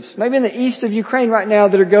Christians, maybe in the east of Ukraine right now,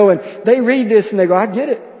 that are going, they read this and they go, I get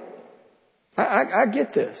it. I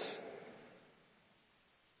get this.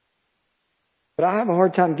 But I have a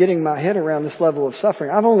hard time getting my head around this level of suffering.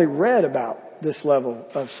 I've only read about this level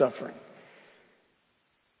of suffering.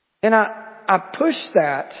 And I push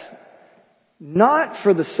that not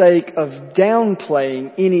for the sake of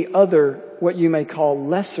downplaying any other, what you may call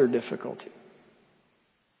lesser difficulty.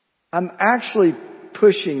 I'm actually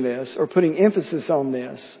pushing this or putting emphasis on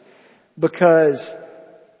this because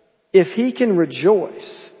if he can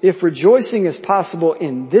rejoice, if rejoicing is possible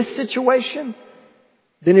in this situation,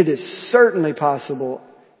 then it is certainly possible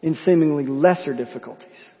in seemingly lesser difficulties.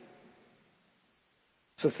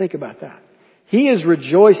 So think about that. He is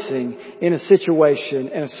rejoicing in a situation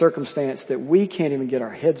and a circumstance that we can't even get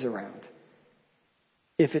our heads around.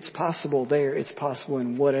 If it's possible there, it's possible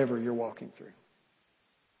in whatever you're walking through.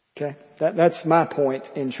 Okay? That's my point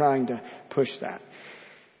in trying to push that.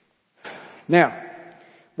 Now,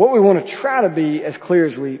 what we want to try to be as clear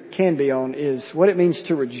as we can be on is what it means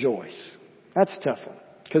to rejoice. That's a tough one.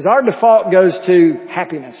 Because our default goes to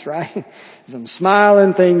happiness, right? As I'm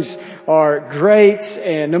smiling, things are great,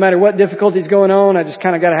 and no matter what difficulty's going on, I just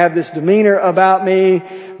kind of got to have this demeanor about me.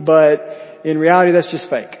 But in reality, that's just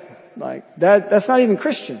fake. Like that's not even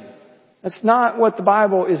Christian. That's not what the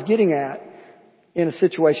Bible is getting at in a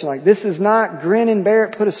situation like this. Is not grin and bear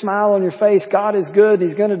it, put a smile on your face. God is good.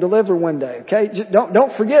 He's going to deliver one day. Okay,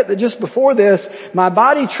 don't forget that just before this, my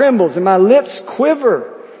body trembles and my lips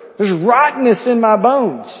quiver. There's rottenness in my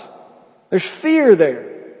bones. There's fear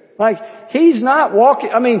there. Like, he's not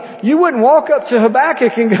walking. I mean, you wouldn't walk up to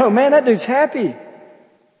Habakkuk and go, man, that dude's happy.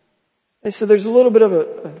 And so there's a little bit of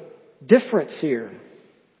a difference here.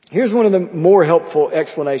 Here's one of the more helpful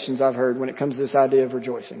explanations I've heard when it comes to this idea of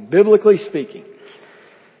rejoicing. Biblically speaking,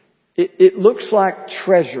 it looks like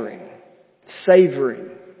treasuring, savoring,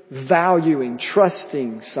 valuing,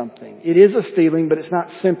 trusting something. It is a feeling, but it's not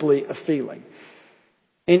simply a feeling.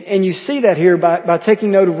 And you see that here by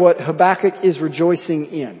taking note of what Habakkuk is rejoicing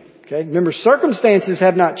in. Okay? Remember, circumstances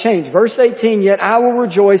have not changed. Verse 18, yet I will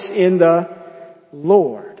rejoice in the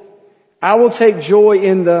Lord. I will take joy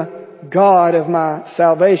in the God of my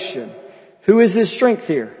salvation. Who is his strength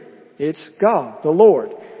here? It's God, the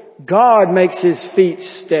Lord. God makes his feet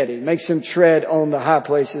steady, makes him tread on the high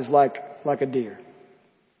places like a deer.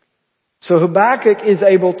 So Habakkuk is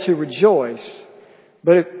able to rejoice,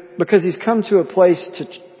 because he's come to a place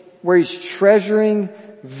where he's treasuring,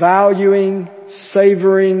 valuing,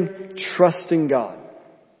 savoring, trusting God.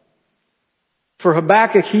 For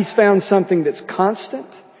Habakkuk, he's found something that's constant.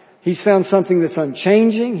 He's found something that's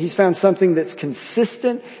unchanging. He's found something that's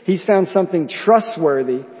consistent. He's found something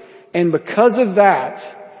trustworthy. And because of that,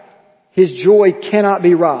 his joy cannot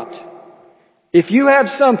be robbed. If you have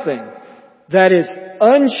something that is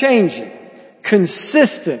unchanging,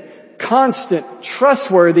 consistent, constant,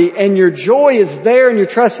 trustworthy, and your joy is there and your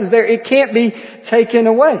trust is there, it can't be taken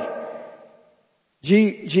away.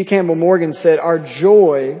 G. Campbell Morgan said, our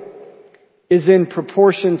joy is in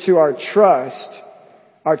proportion to our trust.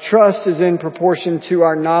 Our trust is in proportion to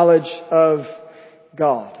our knowledge of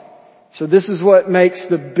God. So this is what makes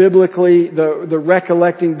the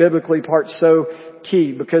recollecting biblically part so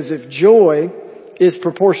key. Because if joy is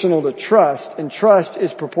proportional to trust, and trust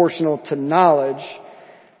is proportional to knowledge,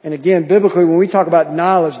 and again, biblically, when we talk about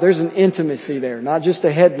knowledge, there's an intimacy there, not just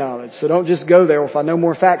a head knowledge. So don't just go there, well, if I know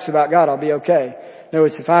more facts about God, I'll be okay. No,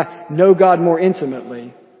 it's if I know God more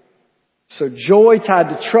intimately. So joy tied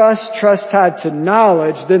to trust tied to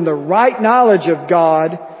knowledge, then the right knowledge of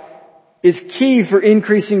God is key for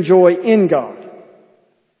increasing joy in God.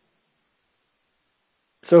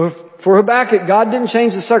 So for Habakkuk, God didn't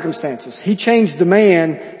change the circumstances. He changed the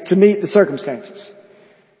man to meet the circumstances.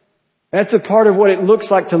 That's a part of what it looks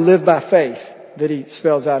like to live by faith that he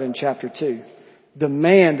spells out in chapter 2. The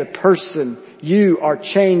man, the person, you are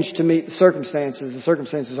changed to meet the circumstances. The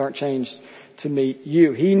circumstances aren't changed to meet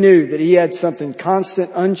you. He knew that he had something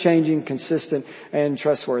constant, unchanging, consistent, and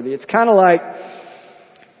trustworthy. It's kind of like,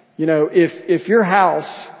 if your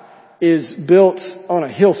house is built on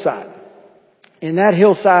a hillside, and that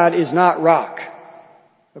hillside is not rock,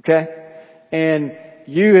 okay? And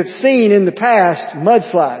you have seen in the past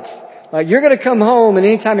mudslides. Like, you're going to come home, and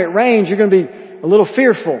anytime it rains, you're going to be a little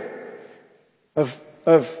fearful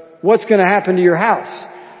of what's going to happen to your house.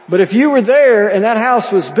 But if you were there and that house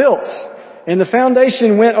was built and the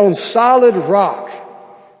foundation went on solid rock,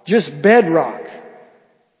 just bedrock,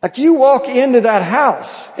 like, you walk into that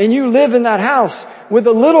house and you live in that house with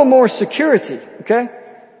a little more security, okay?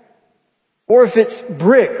 Or if it's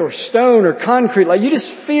brick or stone or concrete, like, you just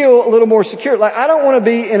feel a little more secure. Like, I don't want to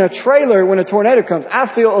be in a trailer when a tornado comes.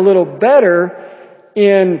 I feel a little better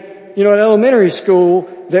in, an elementary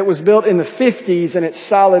school that was built in the 50s and it's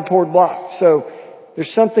solid poured block. So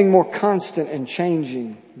there's something more constant and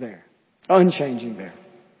unchanging there.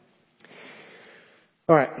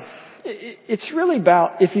 All right. It's really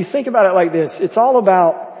about, if you think about it like this, it's all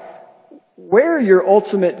about where your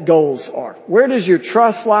ultimate goals are. Where does your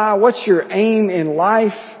trust lie? What's your aim in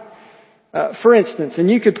life? For instance, and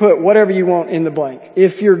you could put whatever you want in the blank.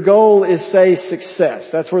 If your goal is, say, success,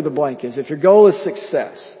 that's where the blank is. If your goal is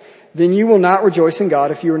success, then you will not rejoice in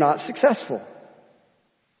God if you are not successful.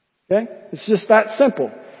 Okay? It's just that simple.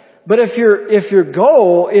 But if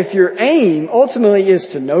your aim ultimately is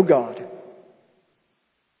to know God,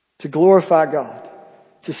 to glorify God,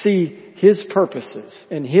 to see His purposes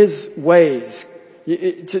and His ways,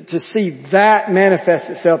 to see that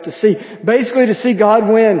manifest itself, to see God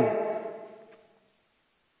win,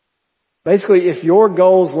 Basically, if your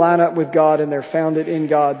goals line up with God and they're founded in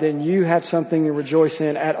God, then you have something to rejoice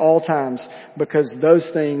in at all times, because those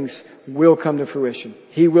things will come to fruition.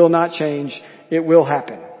 He will not change. It will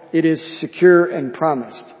happen. It is secure and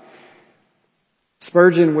promised.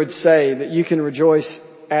 Spurgeon would say that you can rejoice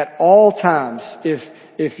at all times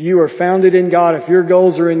if you are founded in God, if your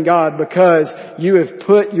goals are in God, because you have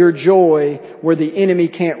put your joy where the enemy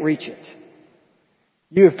can't reach it.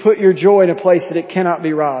 You have put your joy in a place that it cannot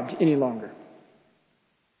be robbed any longer.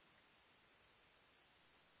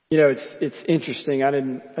 You know, it's interesting. I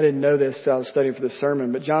didn't know this till I was studying for the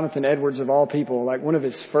sermon, but Jonathan Edwards, of all people, like one of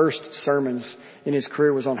his first sermons in his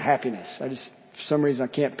career was on happiness. For some reason, I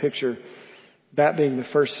can't picture that being the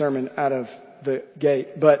first sermon out of the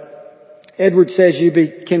gate. But Edwards says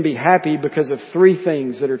can be happy because of three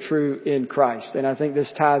things that are true in Christ. And I think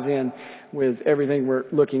this ties in with everything we're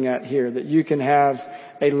looking at here. That you can have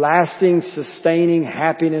a lasting, sustaining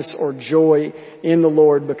happiness or joy in the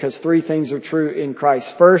Lord because three things are true in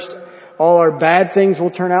Christ. First, all our bad things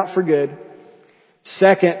will turn out for good.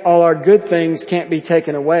 Second, all our good things can't be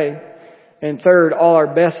taken away. And third, all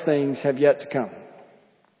our best things have yet to come.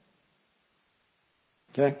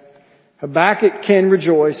 Okay? Habakkuk can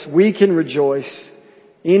rejoice. We can rejoice.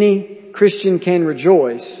 Any Christian can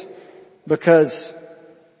rejoice because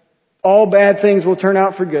all bad things will turn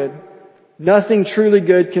out for good. Nothing truly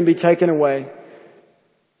good can be taken away.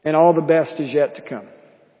 And all the best is yet to come.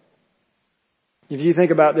 If you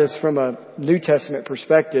think about this from a New Testament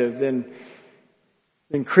perspective,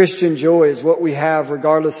 then Christian joy is what we have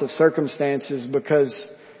regardless of circumstances because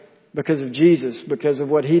of Jesus, because of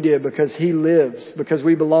what He did, because He lives, because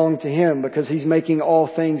we belong to Him, because He's making all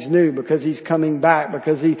things new, because He's coming back,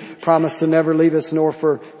 because He promised to never leave us nor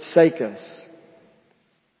forsake us.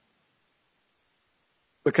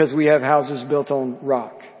 Because we have houses built on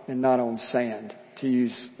rock and not on sand, to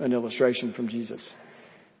use an illustration from Jesus.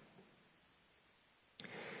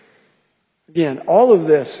 Again, all of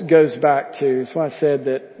this goes back to, that's why I said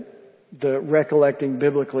that the recollecting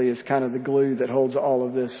biblically is kind of the glue that holds all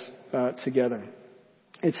of this together.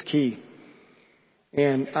 It's key.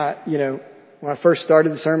 And when I first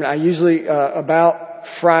started the sermon, I usually about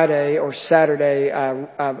Friday or Saturday,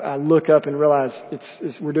 I look up and realize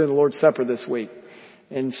we're doing the Lord's Supper this week.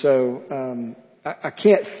 And so I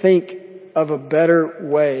can't think of a better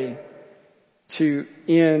way to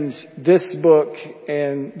end this book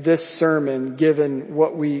and this sermon given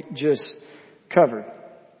what we just covered.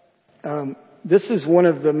 This is one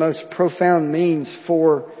of the most profound means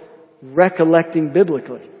for recollecting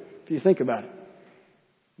biblically, if you think about it.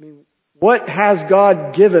 I mean, what has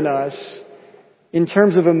God given us in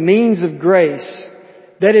terms of a means of grace?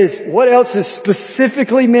 That is, what else is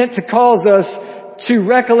specifically meant to cause us to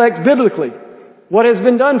recollect biblically what has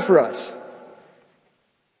been done for us?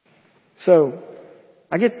 So,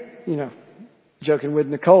 I get, joking with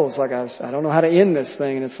Nicole. It's like I don't know how to end this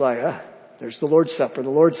thing, and it's like, there's the Lord's Supper. The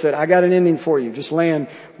Lord said, I got an ending for you. Just land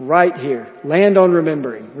right here. Land on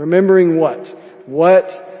remembering. Remembering what? What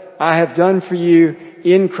I have done for you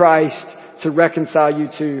in Christ to reconcile you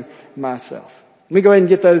to myself. Let me go ahead and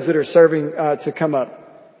get those that are serving to come up.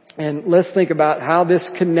 And let's think about how this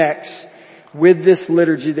connects with this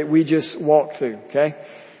liturgy that we just walked through, okay?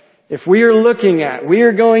 If we are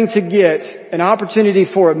going to get an opportunity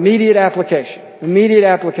for immediate application. Immediate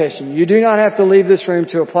application. You do not have to leave this room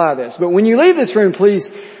to apply this. But when you leave this room, please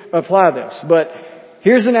apply this. But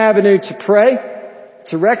here's an avenue to pray,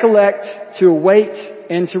 to recollect, to await,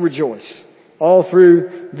 and to rejoice. All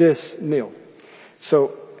through this meal.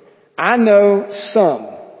 So, I know some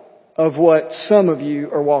of what some of you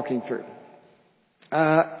are walking through.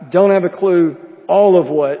 I don't have a clue all of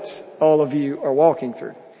what all of you are walking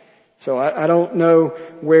through. So I don't know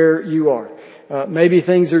where you are. Maybe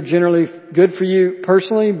things are generally good for you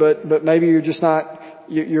personally, but maybe you're just not,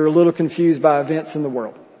 you're a little confused by events in the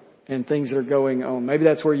world and things that are going on. Maybe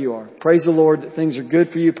that's where you are. Praise the Lord that things are good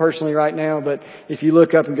for you personally right now, but if you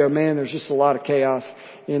look up and go, man, there's just a lot of chaos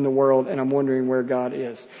in the world and I'm wondering where God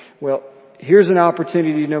is. Well, here's an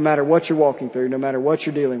opportunity no matter what you're walking through, no matter what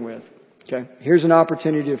you're dealing with. Okay. Here's an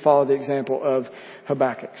opportunity to follow the example of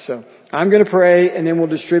Habakkuk. So I'm going to pray and then we'll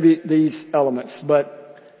distribute these elements.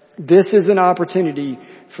 But this is an opportunity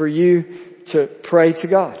for you to pray to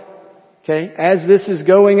God. Okay. As this is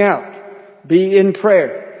going out, be in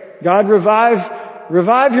prayer. God,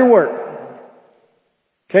 revive your work.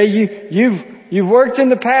 Okay. You've worked in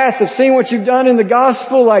the past. I've seen what you've done in the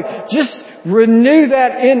gospel. Like just renew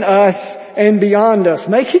that in us and beyond us.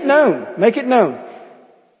 Make it known. Make it known.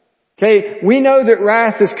 Okay, we know that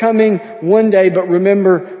wrath is coming one day, but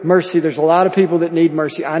remember mercy. There's a lot of people that need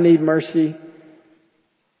mercy. I need mercy.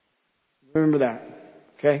 Remember that.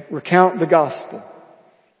 Okay? Recount the gospel.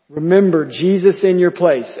 Remember Jesus in your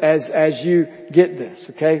place as you get this.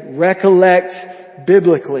 Okay? Recollect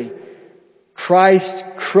biblically. Christ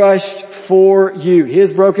crushed for you.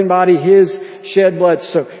 His broken body, His shed blood.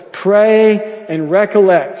 So pray and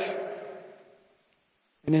recollect.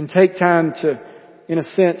 And then take time to, in a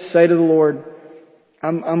sense, say to the Lord,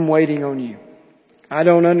 I'm waiting on you. I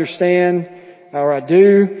don't understand, or I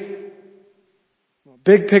do.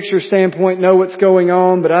 Big picture standpoint, know what's going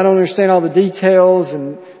on, but I don't understand all the details,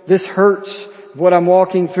 and this hurts what I'm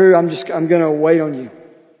walking through. I'm going to wait on you.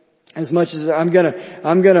 As much as I'm going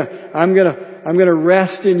to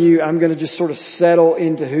rest in you. I'm going to just sort of settle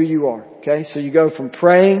into who you are. Okay? So you go from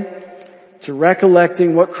praying to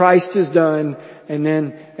recollecting what Christ has done, and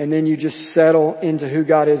then you just settle into who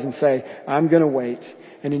God is and say, I'm going to wait.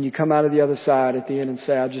 And then you come out of the other side at the end and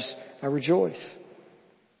say, I rejoice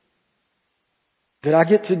that I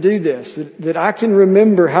get to do this, that I can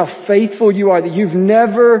remember how faithful you are, that you've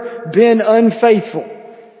never been unfaithful.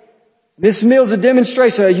 This meal's a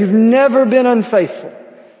demonstration that you've never been unfaithful.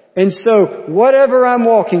 And so whatever I'm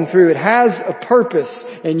walking through, it has a purpose,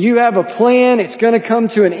 and you have a plan. It's going to come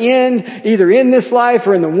to an end, either in this life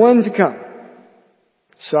or in the one to come.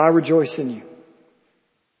 So I rejoice in you.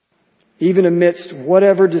 Even amidst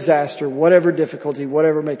whatever disaster, whatever difficulty,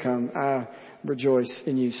 whatever may come, I rejoice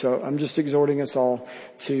in you. So I'm just exhorting us all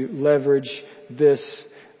to leverage this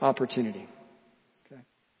opportunity. Okay.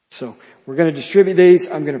 So we're going to distribute these.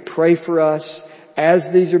 I'm going to pray for us as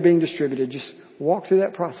these are being distributed. Just walk through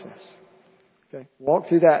that process. Okay. Walk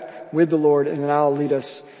through that with the Lord, and then I'll lead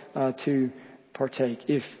us to partake.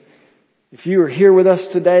 If you are here with us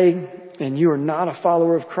today and you are not a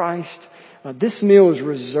follower of Christ, this meal is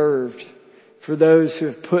reserved for those who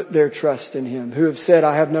have put their trust in Him, who have said,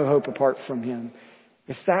 I have no hope apart from Him.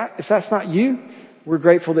 If that's not you, we're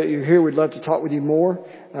grateful that you're here. We'd love to talk with you more,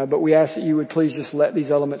 but we ask that you would please just let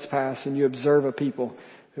these elements pass and you observe a people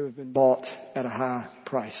who have been bought at a high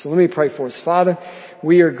price. So let me pray for us. Father,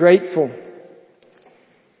 we are grateful.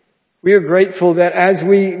 We are grateful that as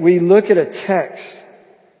we look at a text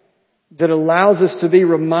that allows us to be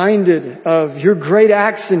reminded of your great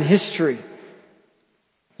acts in history,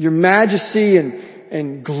 your majesty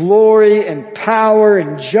and glory and power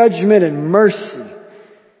and judgment and mercy.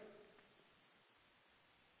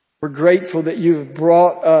 We're grateful that you have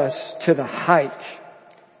brought us to the height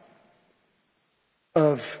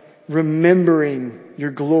of remembering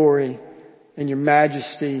your glory and your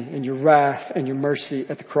majesty and your wrath and your mercy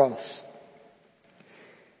at the cross.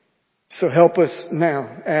 So help us now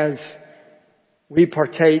as we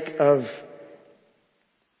partake of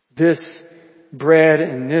this bread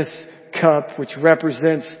and this cup, which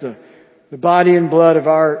represents the body and blood of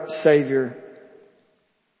our Savior.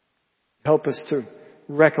 Help us to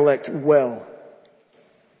recollect well,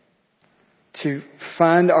 to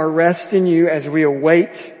find our rest in you as we await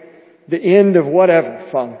the end of whatever,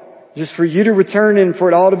 Father. Just for you to return and for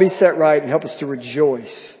it all to be set right, and help us to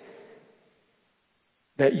rejoice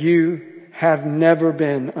that you have never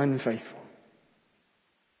been unfaithful.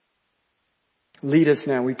 Lead us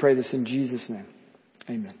now. We pray this in Jesus' name.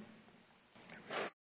 Amen.